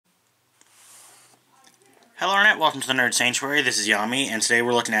Hello Internet, welcome to the Nerd Sanctuary. This is Yami, and today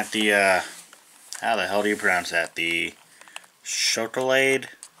we're looking at the, how the hell do you pronounce that? The Schokolade?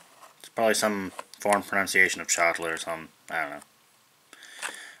 It's probably some foreign pronunciation of chocolate or something. I don't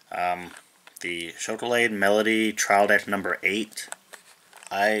know. The Schokolade Melody Trial Deck number 8.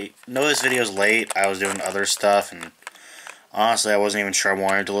 I know this video's late. I was doing other stuff, and honestly I wasn't even sure I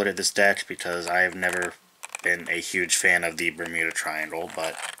wanted to look at this deck because I've never been a huge fan of the Bermuda Triangle,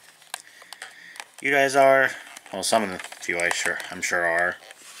 but you guys are. Well, some of the few I'm sure are.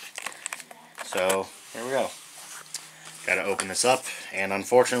 So, here we go. Gotta open this up, and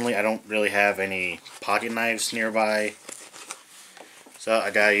unfortunately I don't really have any pocket knives nearby. So I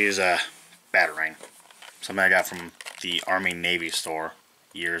gotta use a batarang. Something I got from the Army Navy store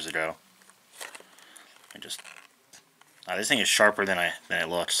years ago. This thing is sharper than it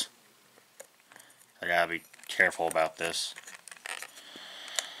looks. I gotta be careful about this.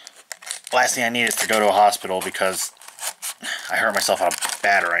 Last thing I need is to go to a hospital because I hurt myself on a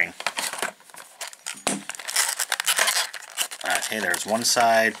batarang. Okay, there's one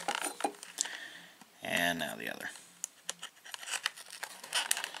side, and now the other.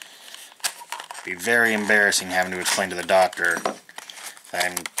 It'd be very embarrassing having to explain to the doctor that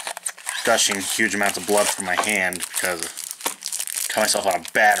I'm gushing huge amounts of blood from my hand because I cut myself on a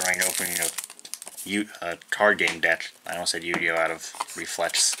batarang opening a card game deck. I almost said Yu-Gi-Oh! Out of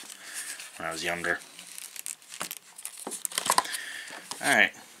reflex when I was younger.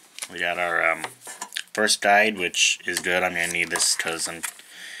 Alright, we got our first guide, which is good. I'm going to need this because I'm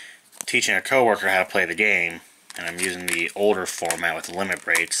teaching a coworker how to play the game, and I'm using the older format with limit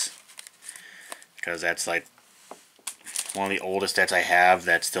breaks because that's like one of the oldest decks I have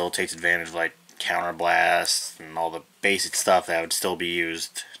that still takes advantage of like counterblast and all the basic stuff that would still be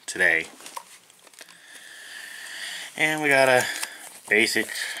used today. And we got a basic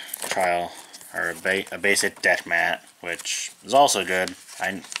trial, or a basic deck mat, which is also good.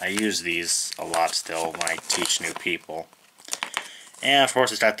 I use these a lot still when I teach new people. And of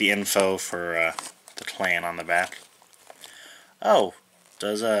course it's got the info for the clan on the back. Oh,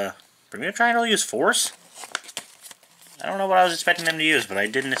 does Bermuda Triangle use force? I don't know what I was expecting them to use, but I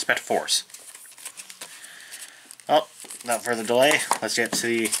didn't expect force. Well, without further delay, let's get to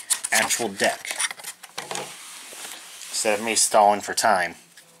the actual deck. Instead of me stalling for time.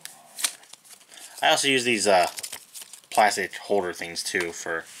 I also use these plastic holder things too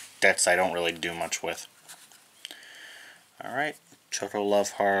for decks I don't really do much with. Alright, Choco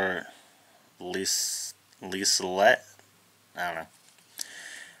Love Heart Liselette. I don't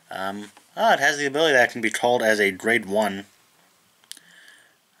know. It has the ability that it can be called as a grade 1.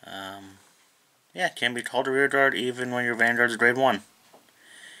 Yeah, it can be called a rear guard even when your Vanguard is grade 1.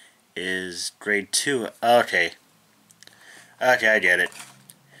 Is grade 2. Okay. Okay, I get it.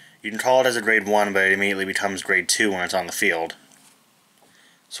 You can call it as a grade 1, but it immediately becomes grade 2 when it's on the field.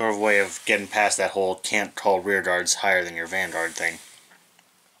 Sort of a way of getting past that whole can't call rear guards higher than your Vanguard thing.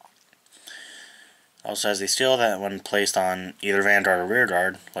 Also has the skill that when placed on either Vanguard or rear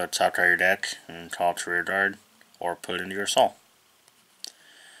guard, let it top card your deck and call it to rear guard, or put it into your soul.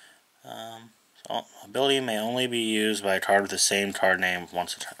 So, ability may only be used by a card with the same card name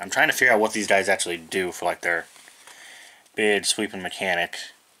once a turn. I'm trying to figure out what these guys actually do for like their big sweeping mechanic.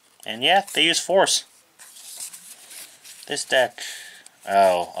 And yeah, they use force. This deck...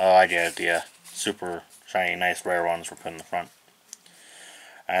 Oh, I get it. The super shiny, nice, rare ones we're putting in the front.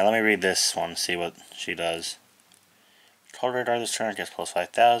 Alright, let me read this one, see what she does. Call radar this turn gets plus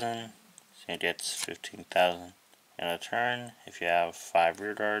 5,000. So it gets 15,000 in a turn. If you have 5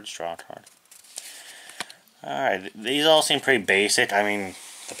 rear guards, draw a card. Alright, these all seem pretty basic. I mean,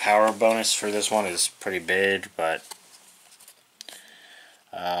 the power bonus for this one is pretty big, but...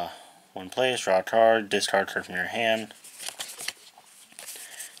 when placed, draw a card, discard card from your hand.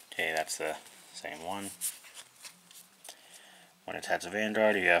 Okay, that's the same one. When it attacks a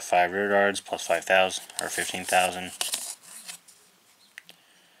Vanguard, you have 5 rear guards, plus 5,000, or 15,000.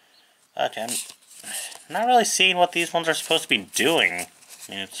 Okay, I'm not really seeing what these ones are supposed to be doing. I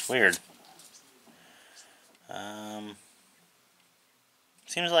mean, it's weird.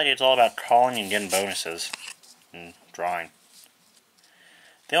 Seems like it's all about calling and getting bonuses and drawing.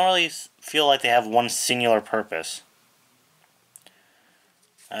 They don't really feel like they have one singular purpose.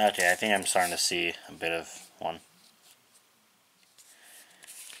 Okay, I think I'm starting to see a bit of one.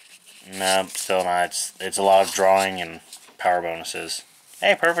 No, still not. It's a lot of drawing and power bonuses.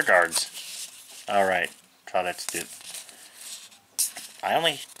 Hey, perfect cards. Alright, try that to do. I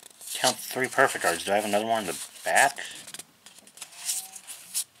only count 3 perfect cards. Do I have another one in the back?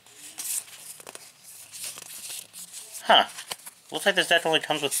 Huh. Looks like this deck only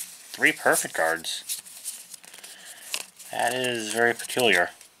comes with 3 perfect cards. That is very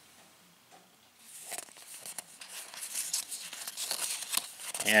peculiar.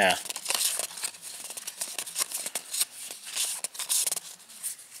 Yeah.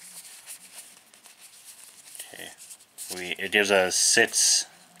 Okay. It gives us 6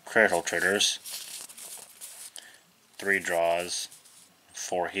 critical triggers, 3 draws,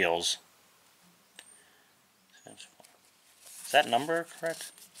 4 heals. Is that number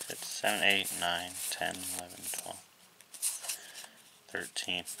correct? 6, 7, 8, 9, 10, 11, 12,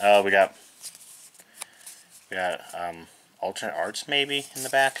 13. Oh, we got alternate arts maybe in the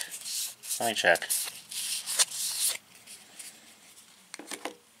back. Let me check.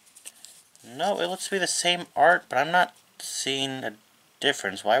 No, it looks to be the same art, but I'm not seeing a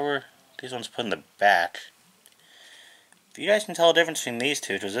difference. Why were these ones put in the back? If you guys can tell a difference between these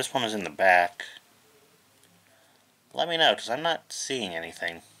two, because this one is in the back, let me know, because I'm not seeing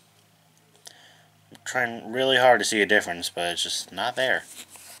anything. I'm trying really hard to see a difference, but it's just not there.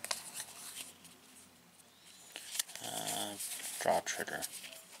 Draw trigger.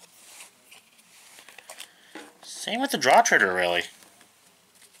 Same with the draw trigger, really.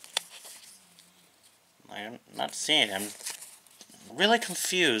 I'm not seeing it. I'm really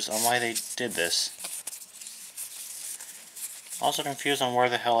confused on why they did this. Also confused on where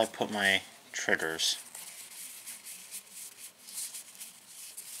the hell I put my triggers.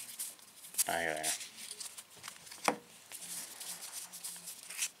 Oh, here they are.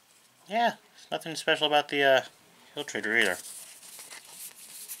 Yeah, there's nothing special about the heal trigger either.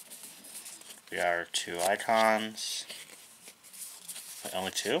 We got our 2 icons. Wait,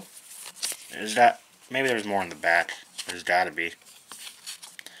 only 2? Is that... Maybe there's more in the back. There's gotta be.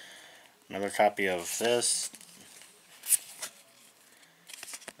 Another copy of this.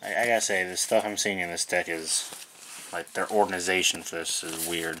 I gotta say, the stuff I'm seeing in this deck is... Like, their organization for this is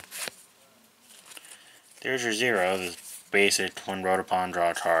weird. There's your 0, the basic, when wrote upon,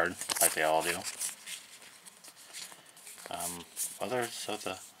 draw a card, like they all do. Others of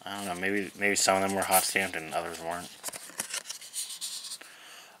the... I don't know, maybe some of them were hot stamped and others weren't.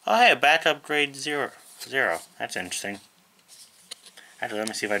 Oh hey, a backup grade 0. That's interesting. Actually, let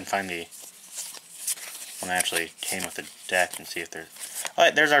me see if I can find the one that actually came with the deck and see if there's...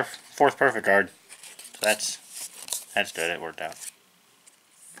 Alright, there's our 4th perfect card. So that's good, it worked out.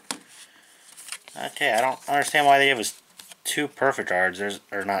 Okay, I don't understand why they gave us 2 perfect cards.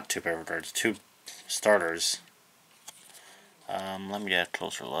 Or not 2 perfect cards, 2 starters. Let me get a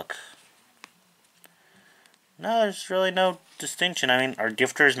closer look. No, there's really no distinction. I mean, are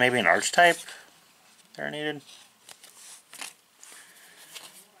gifters maybe an archetype that are needed?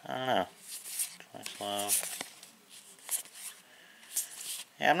 I don't know. Twice love.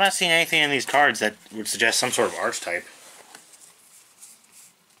 Yeah, I'm not seeing anything in these cards that would suggest some sort of archetype.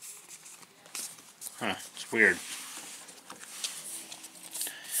 Huh, it's weird.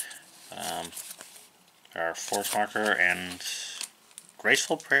 Our Force Marker and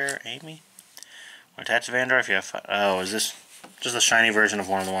Graceful Prayer, Amy. Attach Vandar if you have... Oh, is this just a shiny version of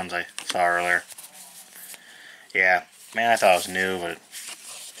one of the ones I saw earlier? Yeah, man, I thought it was new, but...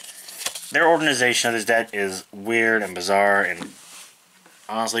 Their organization of this deck is weird and bizarre, and...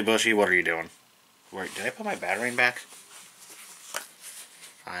 Honestly, Bushy, what are you doing? Wait, did I put my battering back?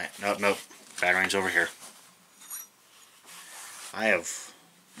 Nope. Battering's over here. I have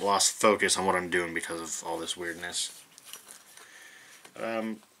lost focus on what I'm doing because of all this weirdness.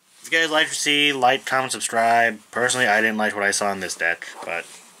 If you guys like to see, like, comment, subscribe. Personally, I didn't like what I saw in this deck, but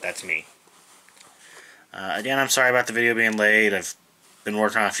that's me. Again, I'm sorry about the video being late. I've been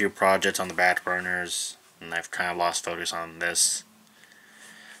working on a few projects on the back burners, and I've kind of lost focus on this.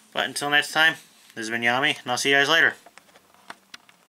 But until next time, this has been Yami, and I'll see you guys later.